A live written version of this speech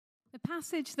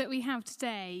passage that we have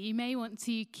today, you may want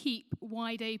to keep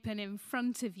wide open in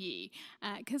front of you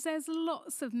because there's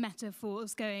lots of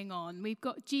metaphors going on. We've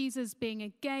got Jesus being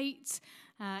a gate.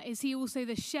 Is he also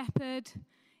the shepherd?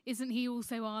 Isn't he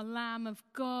also our Lamb of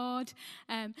God?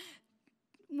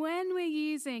 When we're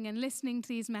using and listening to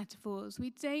these metaphors, we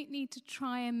don't need to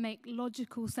try and make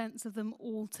logical sense of them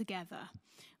all together.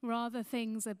 Rather,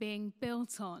 things are being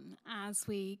built on as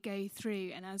we go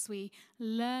through and as we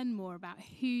learn more about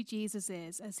who Jesus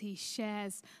is as he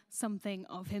shares something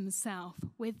of himself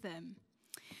with them.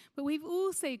 But we've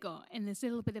also got, in this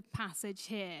little bit of passage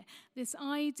here, this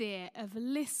idea of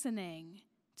listening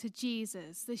to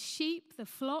Jesus. The sheep, the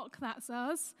flock, that's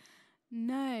us,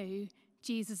 know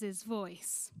Jesus'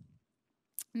 voice.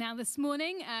 Now this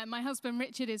morning, my husband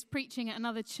Richard is preaching at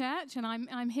another church and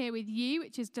I'm here with you,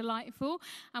 which is delightful.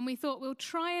 And we thought we'll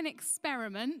try an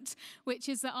experiment, which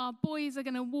is that our boys are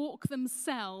going to walk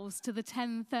themselves to the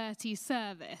 10:30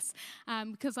 service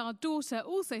because our daughter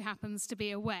also happens to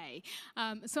be away.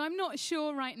 So I'm not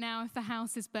sure right now if the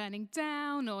house is burning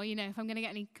down or, if I'm going to get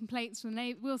any complaints from the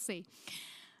neighbors. We'll see.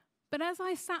 But as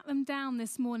I sat them down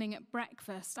this morning at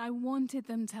breakfast, I wanted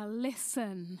them to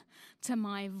listen to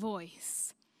my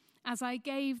voice as I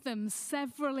gave them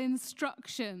several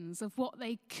instructions of what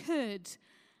they could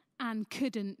and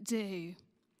couldn't do.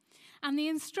 And the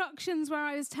instructions where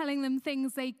I was telling them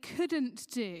things they couldn't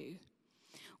do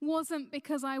wasn't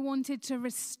because I wanted to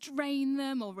restrain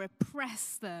them or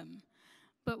repress them,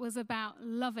 but was about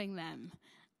loving them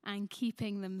and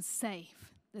keeping them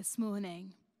safe this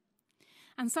morning.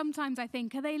 And sometimes I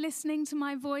think, are they listening to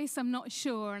my voice? I'm not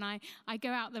sure. And I go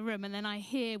out the room and then I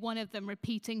hear one of them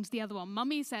repeating to the other one,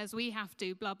 Mummy says we have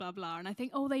to, blah, blah, blah. And I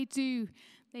think, oh, they do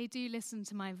listen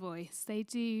to my voice. They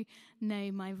do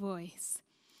know my voice.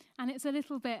 And it's a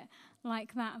little bit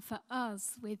like that for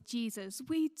us with Jesus.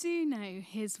 We do know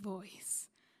his voice.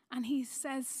 And he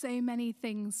says so many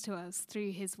things to us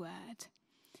through his word.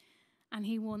 And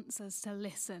he wants us to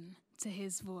listen to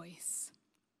his voice.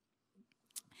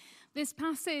 This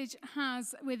passage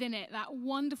has within it that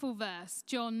wonderful verse,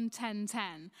 John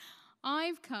 10:10.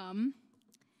 I've come,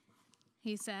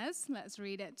 he says, let's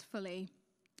read it fully.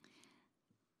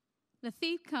 The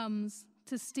thief comes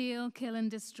to steal, kill, and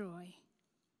destroy.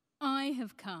 I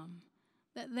have come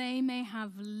that they may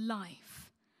have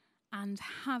life and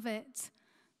have it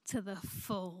to the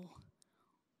full.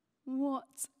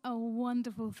 What a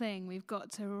wonderful thing we've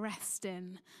got to rest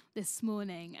in this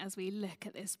morning as we look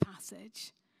at this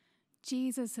passage.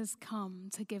 Jesus has come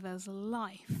to give us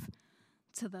life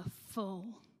to the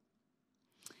full.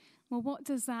 Well, what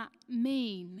does that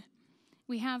mean?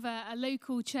 We have a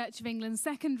local Church of England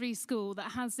secondary school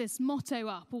that has this motto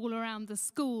up all around the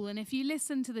school. And if you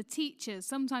listen to the teachers,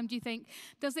 sometimes you think,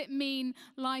 does it mean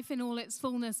life in all its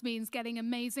fullness means getting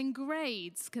amazing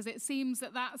grades? Because it seems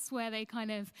that that's where they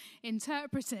kind of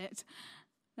interpret it.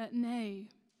 But no,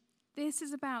 this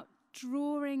is about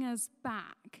drawing us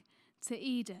back to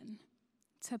Eden,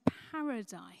 to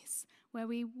paradise, where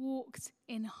we walked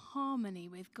in harmony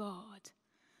with God.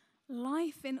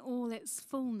 Life in all its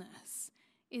fullness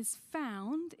is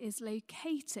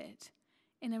located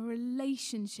in a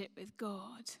relationship with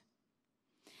God.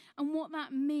 And what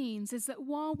that means is that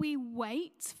while we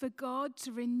wait for God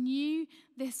to renew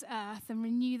this earth and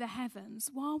renew the heavens,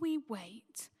 while we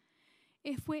wait,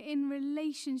 if we're in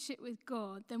relationship with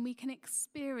God, then we can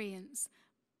experience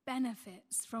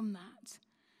benefits from that.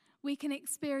 We can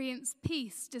experience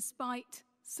peace despite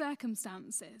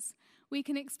circumstances. We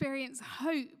can experience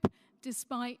hope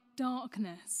despite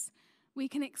darkness. We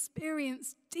can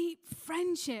experience deep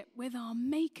friendship with our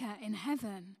Maker in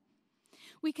heaven.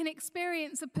 We can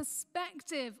experience a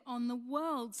perspective on the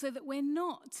world so that we're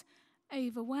not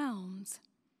overwhelmed.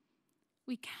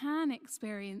 We can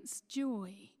experience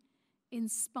joy in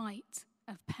spite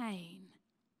of pain.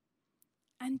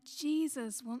 And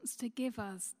Jesus wants to give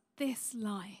us this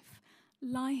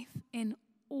life in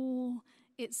all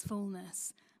its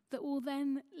fullness, that will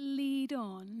then lead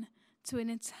on to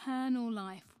an eternal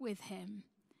life with him,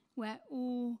 where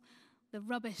all the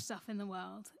rubbish stuff in the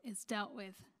world is dealt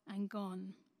with and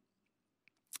gone.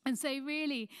 And so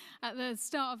really, at the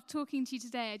start of talking to you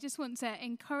today, I just want to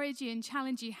encourage you and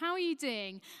challenge you. How are you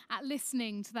doing at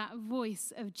listening to that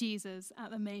voice of Jesus at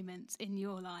the moment in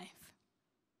your life?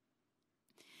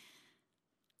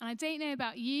 And I don't know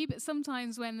about you, but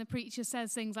sometimes when the preacher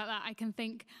says things like that, I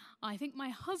think my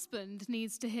husband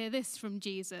needs to hear this from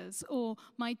Jesus, or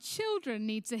my children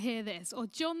need to hear this, or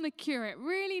John the curate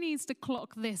really needs to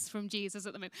clock this from Jesus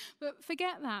at the moment. But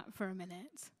forget that for a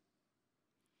minute.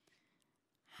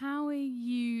 How are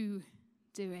you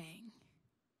doing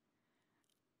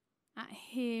at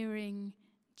hearing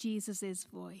Jesus'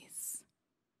 voice?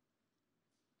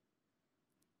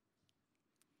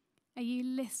 Are you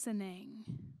listening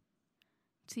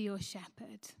to your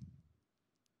shepherd?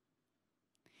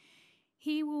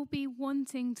 He will be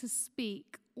wanting to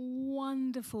speak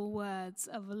wonderful words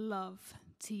of love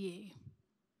to you.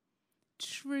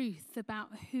 Truth about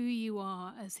who you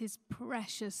are as his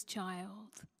precious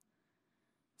child.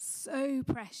 So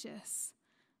precious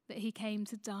that he came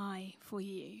to die for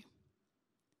you.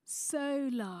 So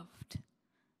loved,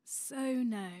 so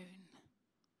known.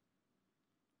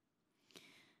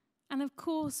 And of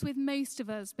course, with most of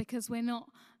us, because we're not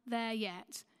there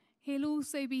yet, he'll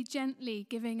also be gently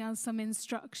giving us some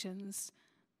instructions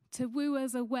to woo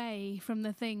us away from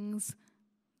the things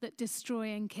that destroy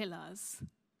and kill us,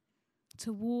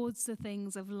 towards the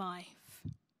things of life.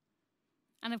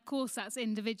 And of course, that's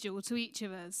individual to each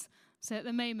of us. So at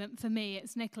the moment, for me,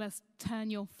 it's Nicholas, turn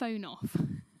your phone off.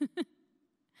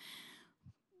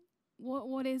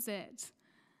 What is it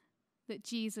that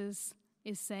Jesus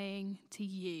is saying to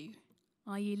you?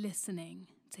 Are you listening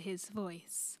to his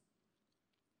voice?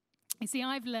 You see,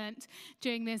 I've learnt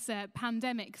during this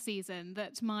pandemic season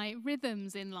that my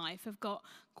rhythms in life have got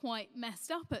quite messed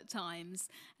up at times.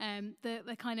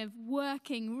 The kind of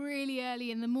working really early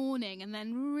in the morning and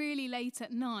then really late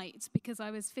at night because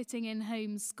I was fitting in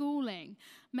homeschooling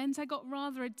meant I got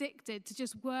rather addicted to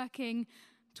just working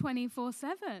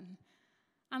 24/7.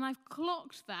 And I've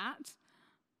clocked that,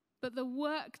 but the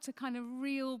work to kind of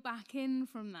reel back in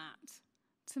from that,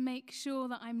 to make sure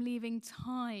that I'm leaving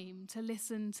time to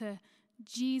listen to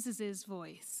Jesus'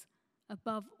 voice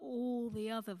above all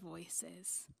the other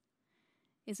voices,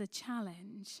 is a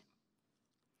challenge.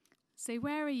 So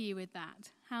where are you with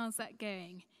that? How's that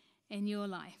going in your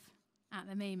life at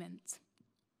the moment?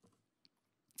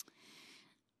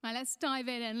 Right, let's dive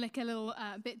in and look a little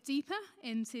bit deeper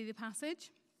into the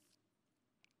passage.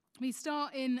 We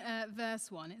start in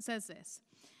verse 1. It says this: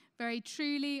 "Very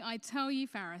truly I tell you,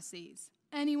 Pharisees,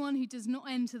 anyone who does not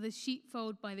enter the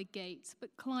sheepfold by the gate,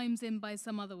 but climbs in by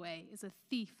some other way, is a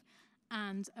thief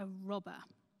and a robber."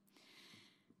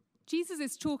 Jesus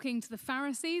is talking to the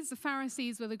Pharisees. The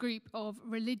Pharisees were the group of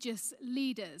religious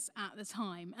leaders at the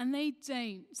time, and they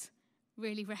don't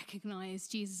really recognize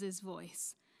Jesus'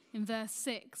 voice. In verse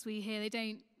 6, we hear they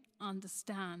don't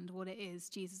understand what it is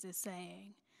Jesus is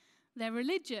saying. They're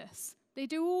religious. They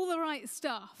do all the right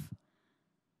stuff.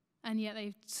 And yet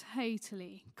they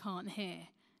totally can't hear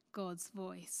God's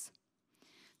voice.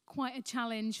 Quite a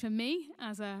challenge for me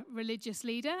as a religious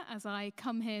leader as I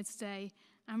come here today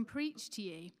and preach to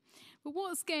you. But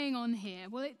what's going on here?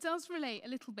 Well, it does relate a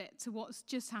little bit to what's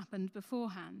just happened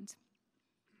beforehand.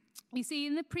 You see,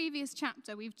 in the previous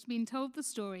chapter, we've been told the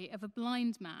story of a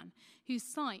blind man whose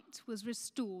sight was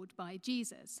restored by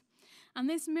Jesus. And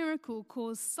this miracle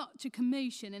caused such a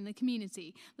commotion in the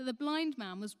community that the blind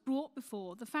man was brought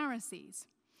before the Pharisees.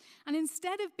 And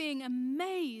instead of being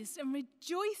amazed and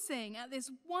rejoicing at this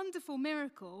wonderful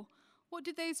miracle, what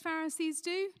did those Pharisees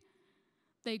do?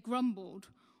 They grumbled.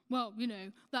 Well,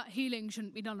 that healing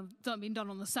shouldn't be done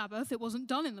on the Sabbath. It wasn't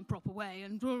done in the proper way.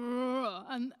 And blah, blah,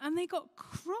 blah. And they got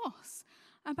cross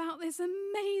about this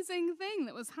amazing thing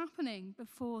that was happening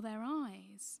before their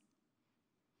eyes.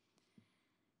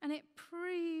 And it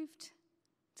proved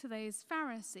to those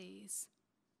Pharisees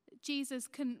that Jesus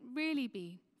couldn't really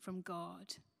be from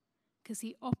God because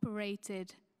he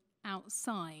operated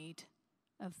outside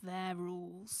of their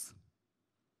rules.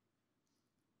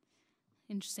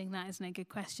 Interesting that, isn't it? Good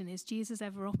question. Is Jesus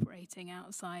ever operating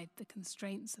outside the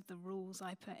constraints of the rules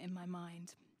I put in my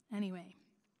mind? Anyway.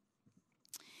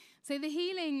 So the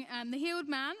healed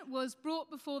man was brought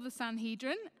before the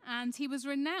Sanhedrin and he was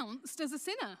renounced as a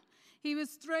sinner. He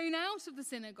was thrown out of the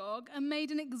synagogue and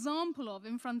made an example of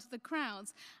in front of the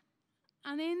crowds.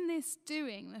 And in this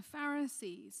doing, the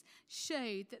Pharisees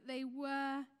showed that they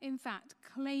were, in fact,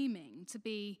 claiming to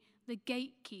be the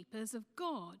gatekeepers of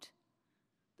God,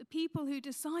 the people who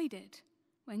decided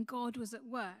when God was at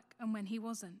work and when he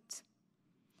wasn't.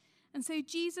 And so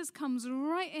Jesus comes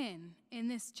right in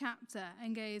this chapter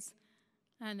and goes,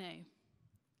 "Oh no,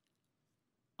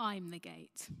 I'm the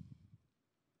gate.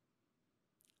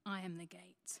 I am the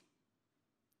gate."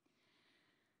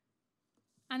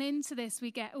 And into this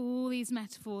we get all these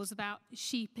metaphors about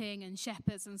sheeping and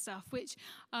shepherds and stuff, which,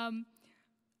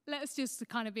 let's just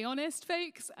kind of be honest,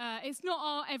 folks, it's not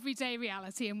our everyday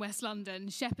reality in West London,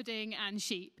 shepherding and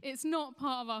sheep. It's not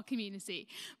part of our community.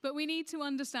 But we need to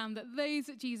understand that those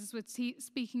that Jesus was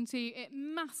speaking to, it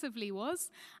massively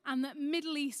was, and that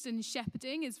Middle Eastern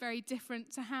shepherding is very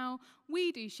different to how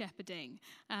we do shepherding.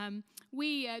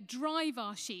 We drive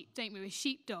our sheep, don't we, with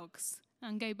sheepdogs.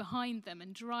 and go behind them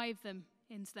and drive them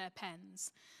into their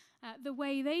pens. The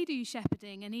way they do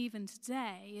shepherding, and even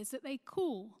today, is that they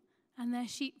call and their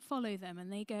sheep follow them,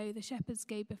 and the shepherds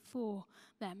go before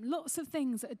them. Lots of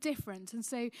things that are different. And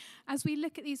so as we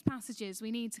look at these passages, we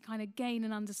need to kind of gain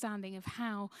an understanding of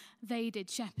how they did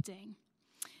shepherding.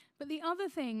 But the other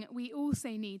thing we also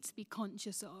need to be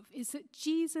conscious of is that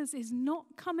Jesus is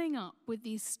not coming up with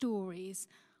these stories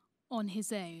on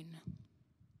his own.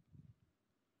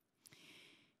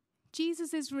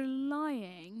 Jesus is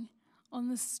relying on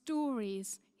the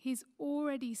stories he's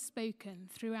already spoken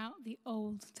throughout the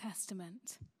Old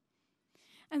Testament.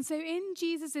 And so in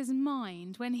Jesus'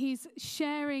 mind, when he's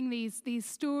sharing these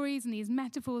stories and these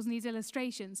metaphors and these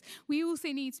illustrations, we also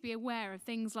need to be aware of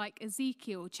things like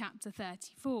Ezekiel chapter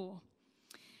 34.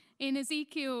 In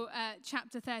Ezekiel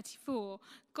chapter 34,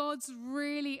 God's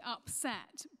really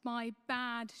upset by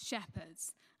bad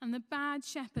shepherds, and the bad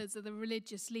shepherds are the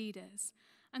religious leaders.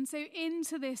 And so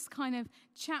into this kind of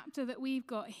chapter that we've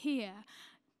got here,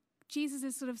 Jesus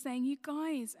is sort of saying, you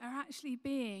guys are actually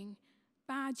being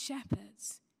bad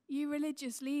shepherds. You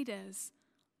religious leaders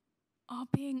are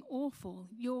being awful.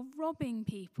 You're robbing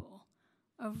people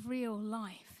of real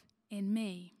life in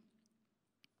me.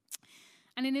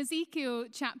 And in Ezekiel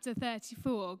chapter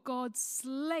 34, God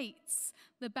slates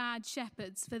the bad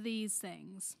shepherds for these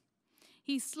things.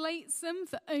 He slates them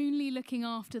for only looking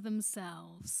after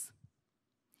themselves.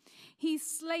 He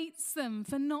slates them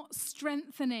for not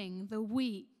strengthening the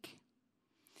weak.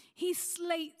 He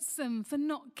slates them for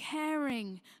not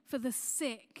caring for the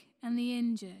sick and the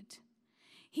injured.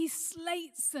 He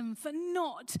slates them for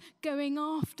not going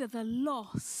after the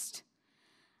lost.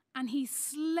 And he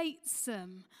slates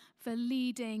them for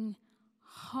leading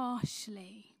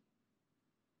harshly.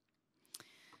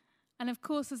 And of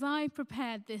course, as I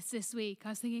prepared this week, I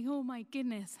was thinking, oh my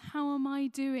goodness, how am I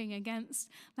doing against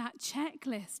that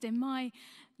checklist in my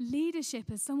leadership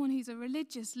as someone who's a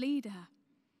religious leader?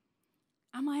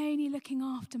 Am I only looking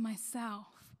after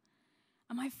myself?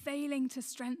 Am I failing to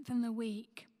strengthen the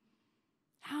weak?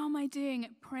 How am I doing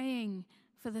at praying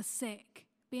for the sick,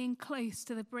 being close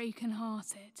to the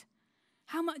brokenhearted?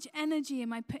 How much energy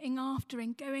am I putting after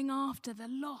and going after the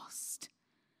lost?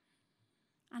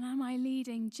 And am I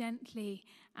leading gently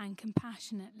and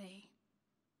compassionately?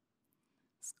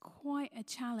 It's quite a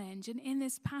challenge. And in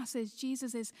this passage,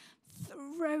 Jesus is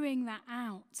throwing that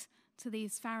out to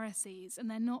these Pharisees, and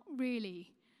they're not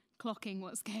really clocking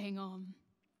what's going on.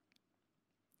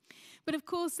 But of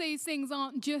course, these things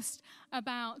aren't just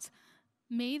about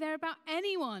me, they're about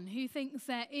anyone who thinks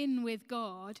they're in with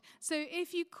God. So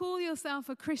if you call yourself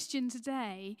a Christian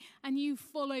today and you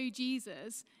follow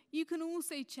Jesus, you can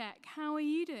also check, how are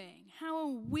you doing? How are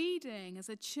we doing as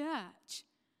a church?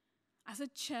 As a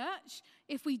church,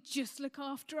 if we just look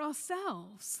after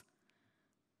ourselves,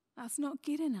 that's not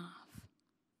good enough.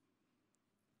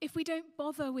 If we don't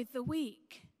bother with the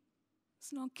weak,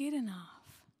 it's not good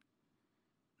enough.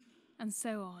 And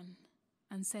so on,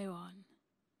 and so on.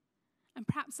 And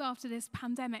perhaps after this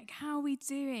pandemic, how are we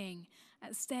doing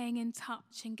at staying in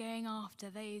touch and going after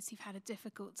those who've had a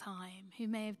difficult time, who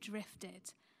may have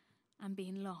drifted and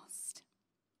been lost?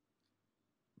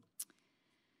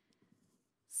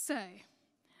 So,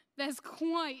 there's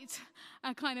quite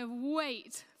a kind of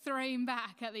weight thrown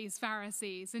back at these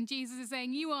Pharisees. And Jesus is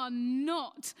saying, you are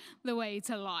not the way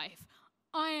to life.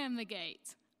 I am the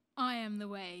gate. I am the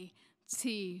way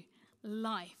to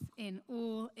life in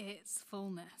all its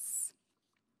fullness.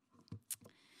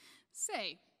 So,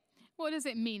 what does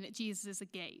it mean that Jesus is a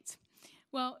gate?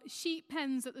 Well, sheep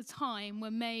pens at the time were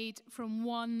made from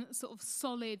one sort of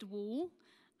solid wall,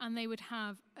 and they would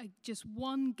have just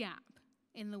one gap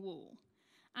in the wall.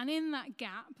 And in that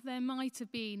gap, there might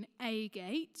have been a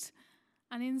gate,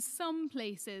 and in some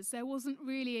places, there wasn't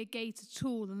really a gate at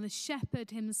all, and the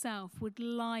shepherd himself would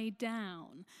lie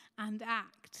down and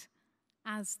act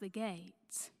as the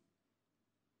gate.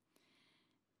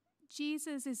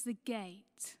 Jesus is the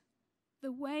gate,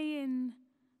 the way in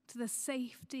to the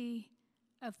safety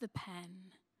of the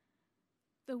pen,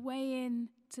 the way in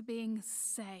to being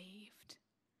saved.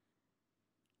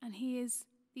 And he is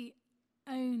the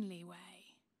only way,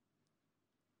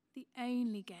 the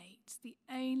only gate, the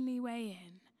only way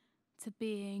in to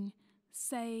being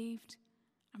saved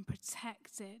and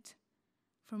protected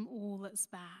from all that's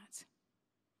bad.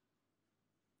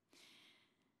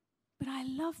 But I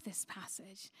love this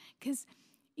passage because,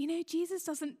 Jesus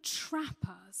doesn't trap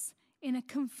us in a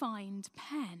confined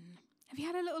pen. Have you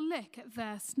had a little look at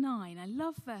verse 9? I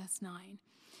love verse 9.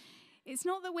 It's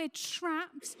not that we're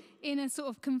trapped in a sort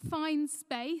of confined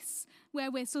space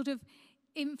where we're sort of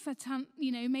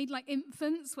made like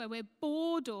infants, where we're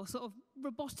bored, or sort of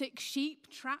robotic sheep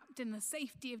trapped in the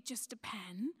safety of just a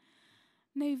pen.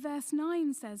 No, verse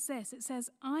 9 says this. It says,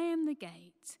 I am the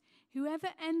gate. Whoever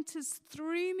enters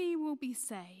through me will be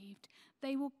saved.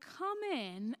 They will come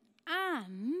in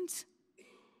and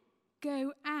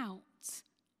go out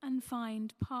and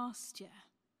find pasture.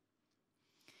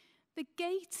 The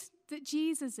gate that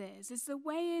Jesus is the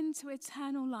way into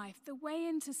eternal life, the way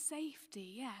into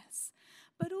safety, yes,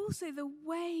 but also the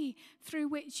way through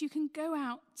which you can go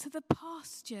out to the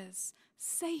pastures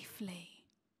safely.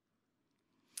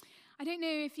 I don't know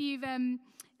if you've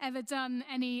ever done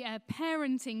any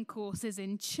parenting courses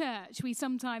in church. We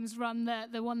sometimes run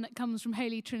the one that comes from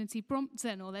Holy Trinity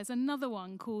Brompton, or there's another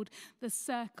one called the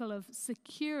Circle of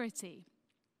Security.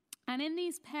 And in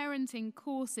these parenting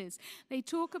courses, they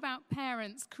talk about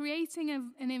parents creating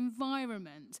an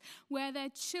environment where their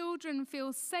children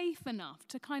feel safe enough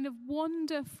to kind of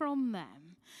wander from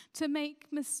them, to make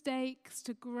mistakes,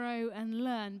 to grow and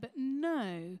learn, but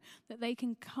know that they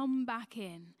can come back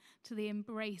in to the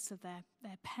embrace of their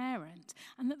parent,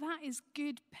 and that is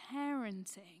good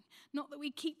parenting. Not that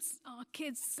we keep our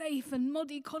kids safe and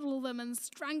mollycoddle them and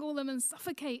strangle them and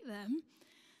suffocate them,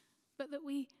 but that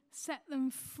we set them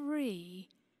free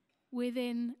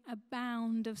within a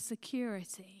bound of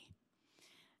security.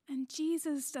 And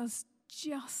Jesus does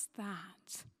just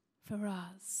that for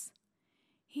us.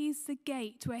 He's the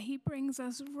gate where he brings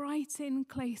us right in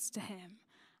close to him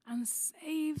and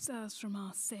saves us from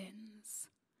our sins,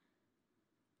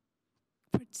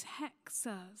 protects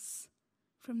us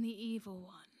from the evil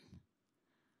one.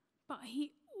 But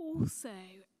he also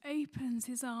opens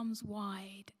his arms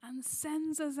wide and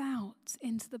sends us out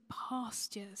into the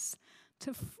pastures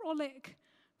to frolic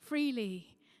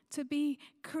freely, to be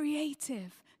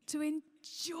creative, to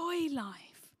enjoy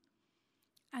life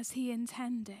as he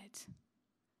intended.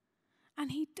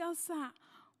 And he does that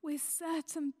with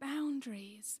certain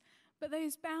boundaries, but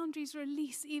those boundaries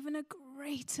release even a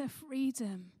greater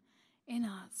freedom in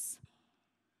us.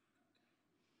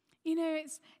 You know,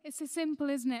 it's so simple,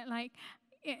 isn't it? Like,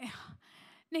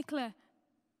 Nicola,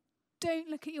 don't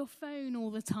look at your phone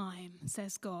all the time,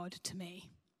 says God to me.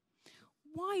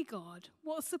 Why, God?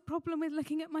 What's the problem with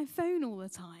looking at my phone all the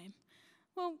time?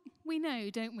 Well, we know,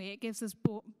 don't we? It gives us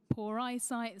poor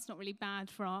eyesight. It's not really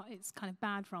bad it's kind of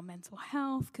bad for our mental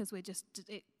health, because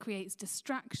it creates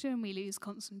distraction. We lose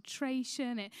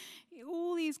concentration.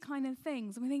 All these kind of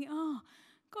things. And we think,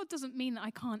 God doesn't mean that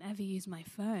I can't ever use my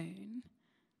phone.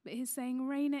 But he's saying,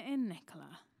 rein it in,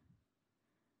 Nicola,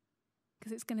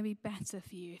 because it's going to be better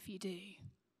for you if you do.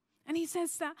 And he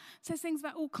says things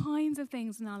about all kinds of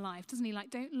things in our life, doesn't he? Like,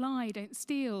 don't lie, don't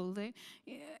steal,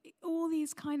 all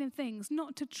these kind of things,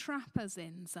 not to trap us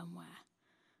in somewhere,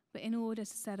 but in order to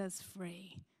set us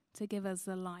free, to give us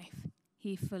the life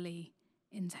he fully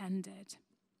intended.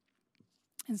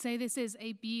 And so this is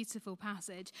a beautiful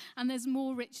passage, and there's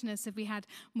more richness if we had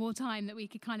more time that we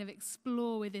could kind of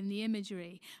explore within the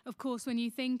imagery. Of course, when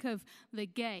you think of the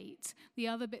gate, the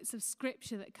other bits of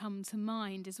scripture that come to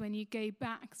mind is when you go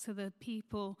back to the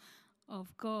people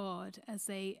of God as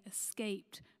they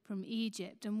escaped from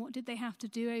Egypt. And what did they have to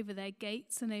do over their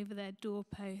gates and over their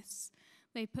doorposts?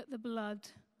 They put the blood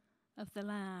of the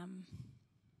Lamb.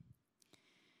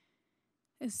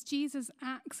 As Jesus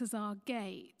acts as our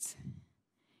gate,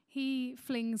 he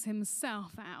flings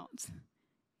himself out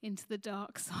into the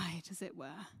dark side, as it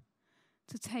were,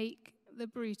 to take the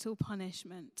brutal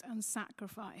punishment and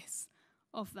sacrifice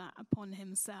of that upon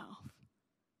himself,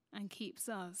 and keeps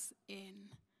us in.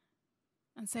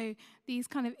 And so these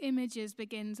kind of images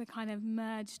begin to kind of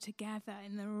merge together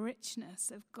in the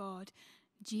richness of God,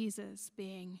 Jesus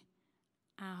being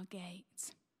our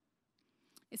gate.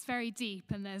 It's very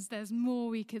deep, and there's more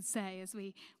we could say as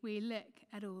we look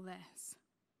at all this.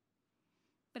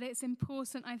 But it's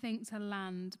important, I think, to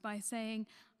land by saying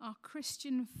our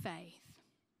Christian faith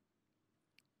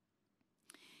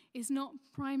is not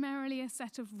primarily a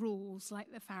set of rules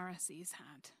like the Pharisees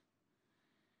had.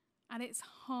 At its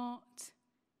heart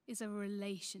is a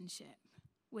relationship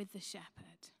with the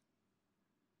shepherd.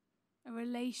 A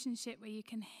relationship where you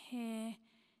can hear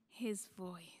his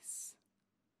voice.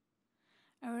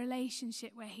 A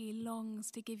relationship where he longs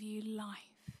to give you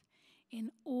life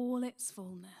in all its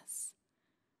fullness,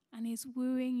 and is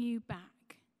wooing you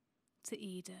back to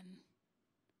Eden,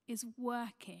 is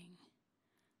working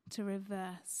to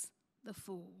reverse the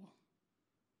fall.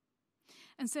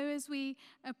 And so as we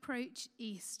approach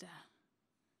Easter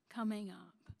coming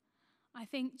up, I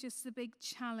think just the big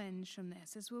challenge from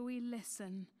this is, will we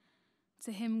listen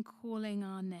to him calling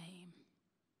our name?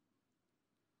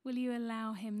 Will you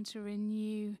allow him to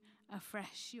renew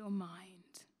afresh your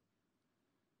mind,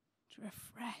 to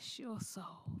refresh your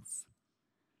souls,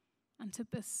 and to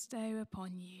bestow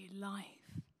upon you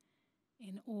life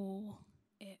in all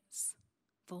its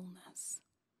fullness.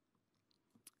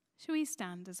 Shall we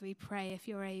stand as we pray, if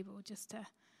you're able, just to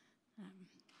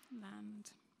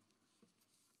land?